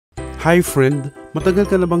Hi friend, matagal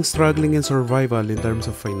ka na bang struggling in survival in terms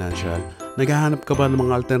of financial? Naghahanap ka ba ng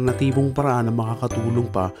mga alternatibong paraan na makakatulong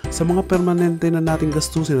pa sa mga permanente na nating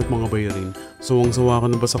gastusin at mga bayarin? Sawang-sawa ka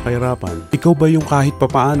na ba sa kahirapan? Ikaw ba yung kahit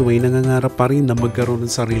papaano ay nangangarap pa rin na magkaroon ng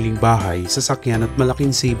sariling bahay, sasakyan at malaking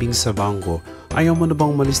savings sa bangko? Ayaw mo na bang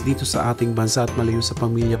umalis dito sa ating bansa at malayo sa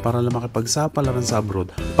pamilya para lang makipagsapalaran sa abroad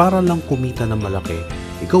para lang kumita ng malaki?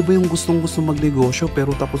 Ikaw ba yung gustong-gusto magnegosyo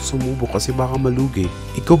pero takot sumubok kasi baka malugi?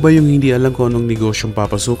 Ikaw ba yung hindi alam kung anong negosyong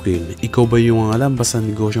papasukin? Ikaw ba yung ang alam basta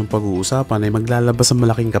negosyong pag-uusapan ay maglalabas ng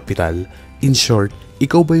malaking kapital? In short,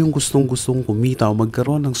 ikaw ba yung gustong-gustong kumita o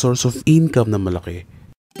magkaroon ng source of income na malaki?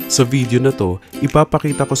 Sa video na to,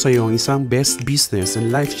 ipapakita ko sa iyo ang isang best business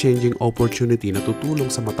and life-changing opportunity na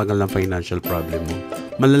tutulong sa matagal na financial problem mo.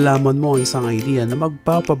 Malalaman mo ang isang idea na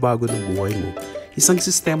magpapabago ng buhay mo. Isang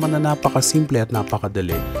sistema na napakasimple at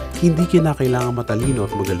napakadali. Hindi kinakailangan matalino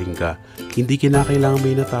at magaling ka. Hindi kinakailangan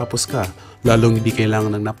may natapos ka. Lalong hindi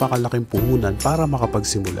kailangan ng napakalaking puhunan para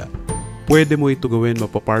makapagsimula. Pwede mo ito gawin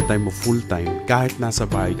mapa-part-time o full-time kahit nasa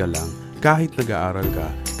bahay ka lang, kahit nag-aaral ka,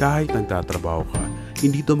 kahit nagtatrabaho ka.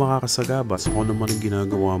 Hindi ito makakasagabas kung ano man ang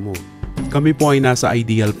ginagawa mo. Kami po ay nasa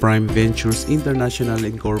Ideal Prime Ventures International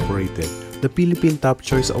Incorporated, the Philippine Top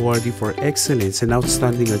Choice Awardee for Excellence and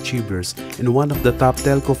Outstanding Achievers and one of the top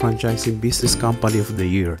telco franchising business company of the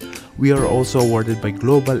year. We are also awarded by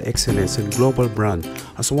Global Excellence and Global Brand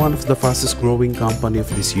as one of the fastest growing company of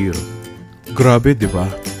this year. Grabe, di ba?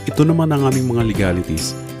 Ito naman ang aming mga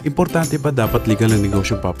legalities. Importante ba dapat legal ang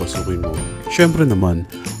negosyong papasukin mo? Syempre naman.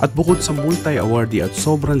 At bukod sa multi-awardee at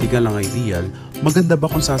sobrang legal ang Ideal, maganda ba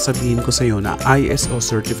kung sasabihin ko sa iyo na ISO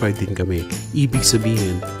certified din kami? Ibig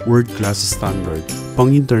sabihin, world class standard,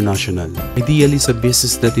 pang-international. Ideal is a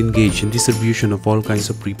business that engage in distribution of all kinds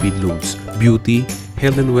of prepaid loans, beauty,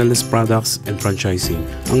 health and wellness products, and franchising.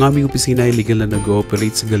 Ang aming opisina ay legal na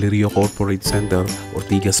nag-ooperate sa Galleria Corporate Center,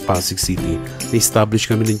 Ortigas, Pasig City. Na-establish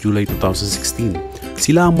kami noong July 2016.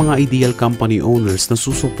 Sila ang mga ideal company owners na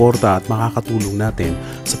susuporta at makakatulong natin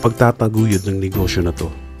sa pagtataguyod ng negosyo na to.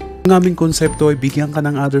 Ang aming konsepto ay bigyan ka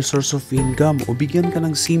ng other source of income o bigyan ka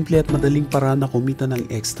ng simple at madaling paraan na kumita ng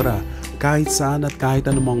extra kahit saan at kahit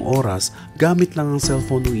anumang oras gamit lang ang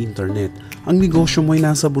cellphone o internet. Ang negosyo mo ay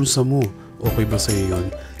nasa bulsa mo. Okay ba sa iyo yun?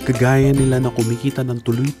 Kagaya nila na kumikita ng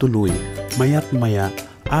tuloy-tuloy, maya't maya,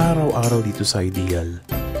 araw-araw dito sa Ideal.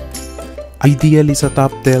 Ideal is a top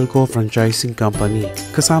telco franchising company.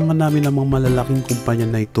 Kasama namin ang mga malalaking kumpanya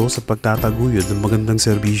na ito sa pagtataguyod ng magandang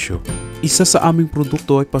serbisyo. Isa sa aming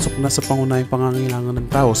produkto ay pasok na sa pangunahing pangangailangan ng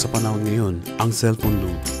tao sa panahon ngayon, ang cellphone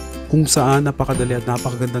loan. Kung saan napakadali at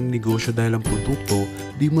napakagandang negosyo dahil ang produkto,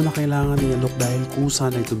 di mo na kailangan i-alok dahil kusa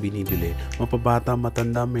na ito binibili. Mapabata,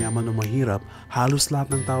 matanda, mayaman o mahirap, halos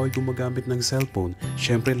lahat ng tao ay gumagamit ng cellphone.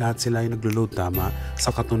 Siyempre lahat sila ay naglo-load tama.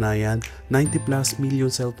 Sa katunayan, 90 plus million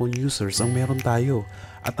cellphone users ang meron tayo.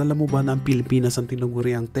 At alam mo ba na ang Pilipinas ang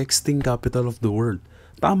tinaguri ang texting capital of the world?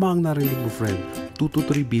 Tama ang narinig mo friend, 2 to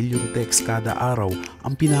 3 billion texts kada araw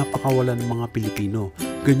ang pinapakawalan ng mga Pilipino.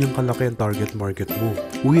 Ganyang kalaki ang target market mo.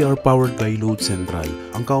 We are powered by Load Central,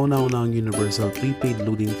 ang kauna-unahang universal prepaid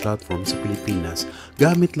loading platform sa Pilipinas.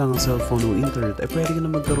 Gamit lang ang cellphone o internet ay pwede ka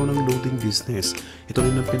na magkaroon ng loading business. Ito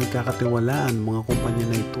rin ang pinagkakatiwalaan ng mga kumpanya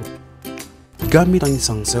na ito. Gamit ang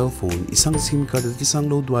isang cellphone, isang SIM card at isang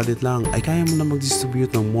load wallet lang ay kaya mo na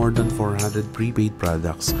mag-distribute ng more than 400 prepaid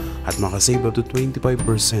products at makasave up to 25%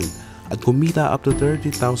 at kumita up to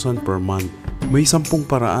 30,000 per month. May 10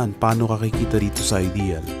 paraan paano ka kikita dito sa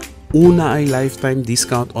Ideal. Una ay lifetime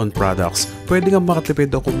discount on products. Pwede kang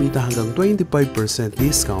makatipid o kumita hanggang 25%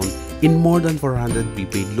 discount in more than 400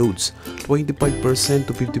 prepaid loads, 25%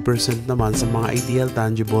 to 50% naman sa mga Ideal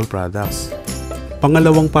tangible products.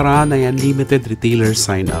 Pangalawang paraan ay unlimited retailer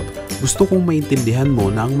sign-up. Gusto kong maintindihan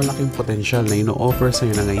mo na ang malaking potensyal na ino-offer sa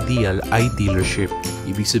iyo ng Ideal ay dealership.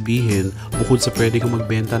 Ibig sabihin, bukod sa pwede kang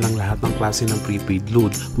magbenta ng lahat ng klase ng prepaid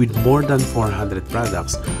load with more than 400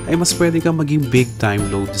 products, ay mas pwede kang maging big-time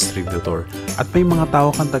load distributor. At may mga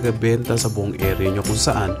tao kang taga-benta sa buong area nyo kung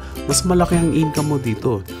saan mas malaki ang income mo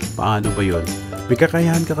dito. Paano ba yon? May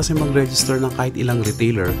kakayahan ka kasi mag-register ng kahit ilang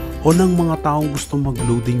retailer o ng mga taong gusto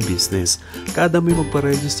mag-loading business. Kada may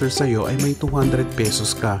magpa-register sa'yo ay may 200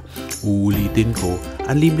 pesos ka. Uulitin ko,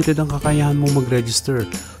 unlimited ang kakayahan mo mag-register.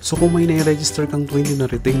 So kung may na-register kang 20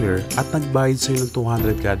 na retailer at nagbayad sa'yo ng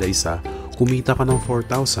 200 kada isa, kumita ka ng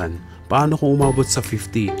 4,000. Paano kung umabot sa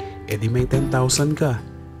 50? E di may 10,000 ka.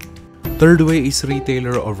 Third way is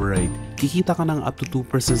retailer override. Kikita ka ng up to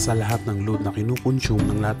 2% sa lahat ng load na kinukonsume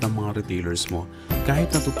ng lahat ng mga retailers mo.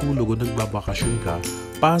 Kahit natutulog o nagbabakasyon ka,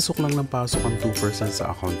 pasok lang ng pasok ang 2%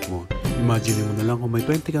 sa account mo. Imagine mo na lang kung may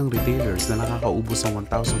 20 kang retailers na nakakaubos ng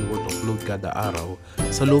 1,000 worth of load kada araw.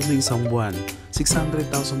 Sa loob ng isang buwan,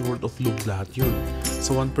 600,000 worth of load lahat yun.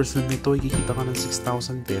 Sa 1% nito, ikikita ka ng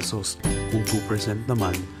 6,000 pesos. Kung 2%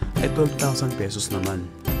 naman, ay 12,000 pesos naman.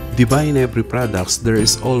 Diba in every products, there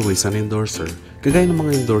is always an endorser. Kagaya ng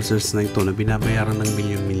mga endorsers na ito na binabayaran ng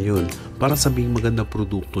milyon-milyon para sabing maganda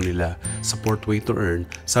produkto nila. Support way to earn,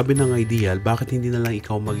 sabi ng ideal, bakit hindi na lang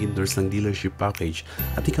ikaw mag-endorse ng dealership package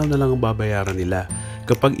at ikaw na lang ang babayaran nila?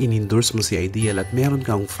 Kapag in-endorse mo si ideal at meron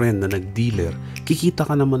kang friend na nag-dealer, kikita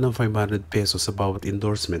ka naman ng 500 pesos sa bawat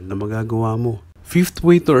endorsement na magagawa mo. Fifth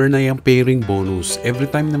way to earn ay ang pairing bonus. Every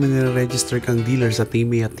time na nire-register kang dealer sa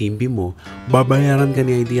Team A at Team B mo, babayaran ka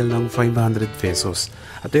ni Ideal ng 500 pesos.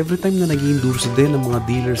 At every time na nag-endorse din ng mga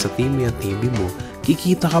dealer sa Team A at Team B mo,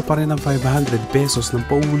 kikita ka pa rin ng 500 pesos ng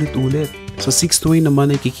paulit-ulit. Sa sixth way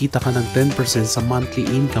naman ay kikita ka ng 10% sa monthly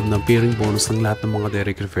income ng pairing bonus ng lahat ng mga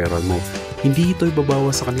direct referral mo. Hindi ito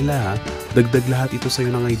ibabawas sa kanila ha, dagdag lahat ito sa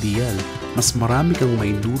iyo ng Ideal. Mas marami kang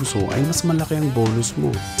maindurso ay mas malaki ang bonus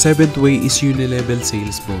mo. Seventh way is unilevel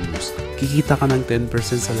sales bonus. Kikita ka ng 10%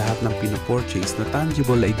 sa lahat ng pinapurchase na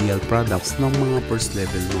tangible Ideal products ng mga first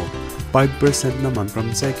level mo. 5% naman from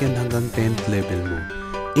second hanggang 10th level mo.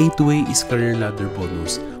 Eighth way is career ladder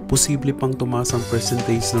bonus. Posible pang tumaas ang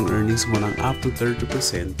percentage ng earnings mo ng up to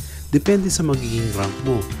 30% depende sa magiging rank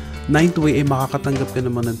mo. Ninth way ay makakatanggap ka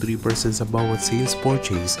naman ng 3% sa bawat sales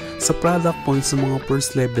purchase sa product points ng mga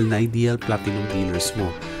first level na Ideal Platinum dealers mo.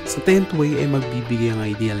 Sa 10th way ay magbibigay ang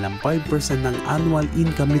Ideal ng 5% ng annual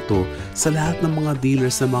income nito sa lahat ng mga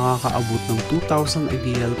dealers na makakaabot ng 2,000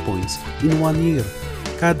 Ideal points in 1 year.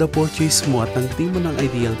 Kada purchase mo at ng team mo ng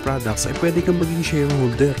Ideal products ay pwede kang maging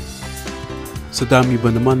shareholder. Sa dami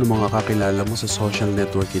ba naman ng mga kakilala mo sa social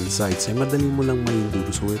networking sites ay madali mo lang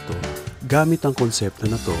maindurso ito. Gamit ang konsepto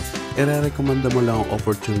na to, ire-recommenda mo lang ang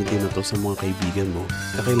opportunity na to sa mga kaibigan mo,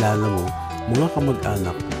 kakilala mo, mga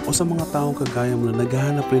kamag-anak o sa mga taong kagaya mo na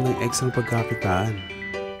naghahanap rin ng extra pagkakitaan.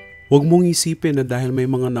 Huwag mong isipin na dahil may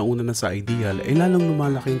mga nauna na sa Ideal ay lalong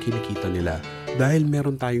lumalaki ang kinikita nila dahil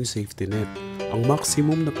meron tayong safety net. Ang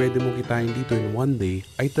maximum na pwede mong kitain dito in 1 day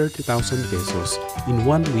ay 30,000 pesos. In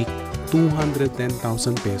 1 week, 210,000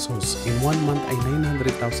 pesos. In 1 month ay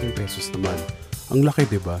 900,000 pesos naman. Ang laki,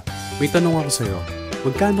 diba? May tanong ako sa'yo.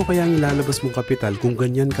 Magkano kaya ang ilalabas mong kapital kung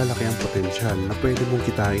ganyan kalaki ang potensyal na pwede mong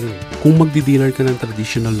kitain? Kung magdi-dealer ka ng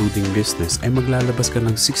traditional loading business ay maglalabas ka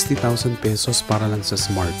ng 60,000 pesos para lang sa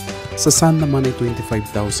Smart. Sa Sun naman ay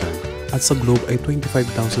 25,000 at sa Globe ay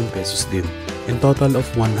 25,000 pesos din. In total of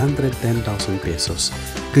 110,000 pesos.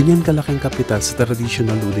 Ganyan kalaking kapital sa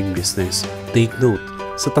traditional loading business. Take note,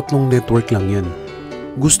 sa 3 network lang yan.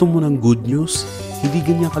 Gusto mo ng good news? Hindi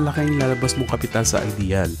ganyan kalaki ang lalabas mong kapital sa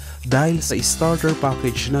Ideal. Dahil sa starter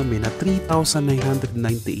package namin na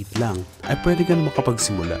 3,998 lang, ay pwede ka na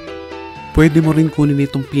makapagsimula. Pwede mo rin kunin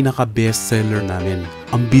itong pinaka-best seller namin,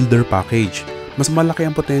 ang Builder Package. Mas malaki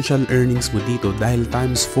ang potential earnings mo dito dahil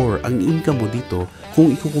times 4 ang income mo dito kung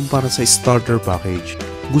ikukumpara sa starter package.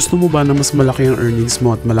 Gusto mo ba na mas malaki ang earnings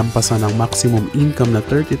mo at malampasan ang maximum income na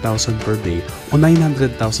 30,000 per day o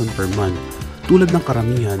 900,000 per month? Tulad ng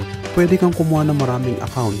karamihan, pwede kang kumuha ng maraming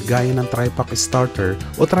account gaya ng Tripack Starter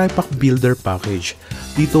o Tripack Builder Package.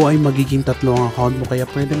 Dito ay magiging 3 ang account mo kaya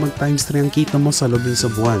pwede mag times 3 ang kita mo sa loob ng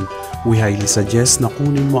isang buwan. We highly suggest na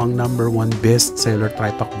kunin mo ang number 1 best seller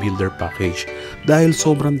Tripack Builder Package dahil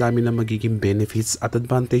sobrang dami na magiging benefits at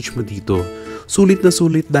advantage mo dito. Sulit na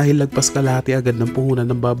sulit dahil lagpas kalahati agad ng puhunan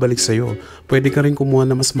ng babalik sa'yo. Pwede ka rin kumuha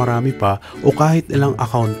na mas marami pa o kahit ilang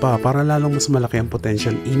account pa para lalong mas malaki ang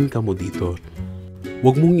potential income mo dito.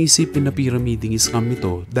 Huwag mong isipin na pyramiding scam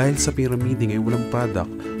ito dahil sa pyramiding ay walang product,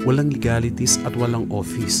 walang legalities at walang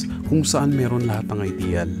office kung saan meron lahat ng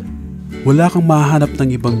Ideal. Wala kang mahanap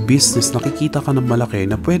ng ibang business na kikita ka ng malaki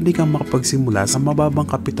na pwede kang makapagsimula sa mababang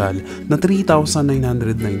kapital na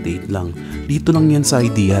 3,998 lang. Dito lang yan sa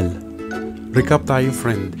Ideal. Recap tayo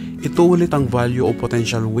friend, ito ulit ang value o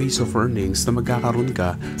potential ways of earnings na magkakaroon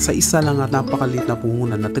ka sa isa lang at napakalit na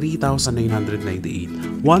puhunan na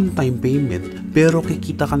 3,998. One-time payment pero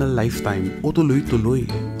kikita ka na lifetime o tuloy-tuloy.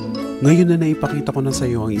 Ngayon na naipakita ko na sa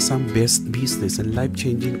iyo ang isang best business and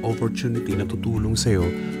life-changing opportunity na tutulong sa iyo,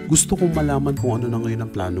 gusto kong malaman kung ano na ngayon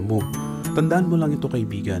ang plano mo. Tandaan mo lang ito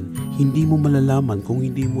kaibigan, hindi mo malalaman kung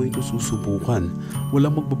hindi mo ito susubukan.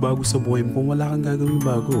 Walang magbabago sa buhay mo kung wala kang gagawin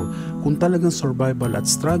bago. Kung talagang survival at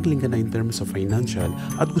struggling ka na in terms of financial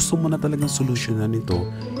at gusto mo na talagang solusyonan ito,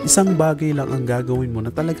 isang bagay lang ang gagawin mo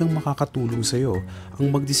na talagang makakatulong sa iyo, ang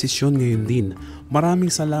magdesisyon ngayon din. Maraming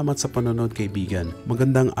salamat sa panonood kaibigan.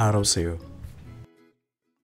 Magandang araw sa iyo.